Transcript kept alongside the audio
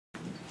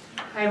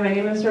Hi, my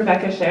name is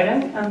Rebecca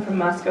Sheridan. I'm from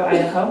Moscow,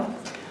 Idaho.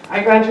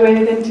 I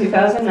graduated in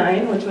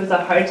 2009, which was a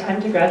hard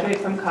time to graduate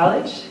from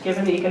college,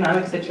 given the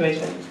economic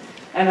situation.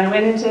 And I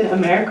went into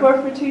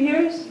AmeriCorps for 2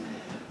 years,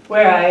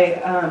 where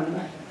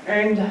I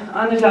earned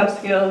on-the-job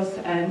skills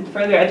and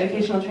further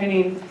educational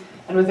training,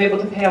 and was able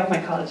to pay off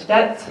my college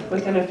debts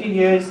within a few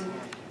years.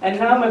 And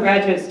now I'm a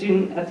graduate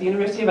student at the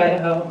University of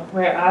Idaho,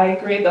 where I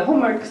grade the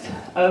homeworks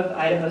of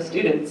Idaho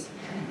students.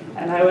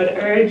 And I would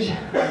urge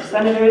our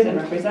senators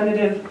and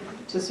representatives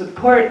to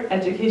support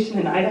education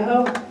in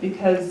Idaho,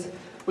 because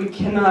we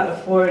cannot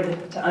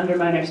afford to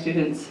undermine our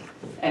students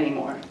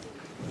anymore.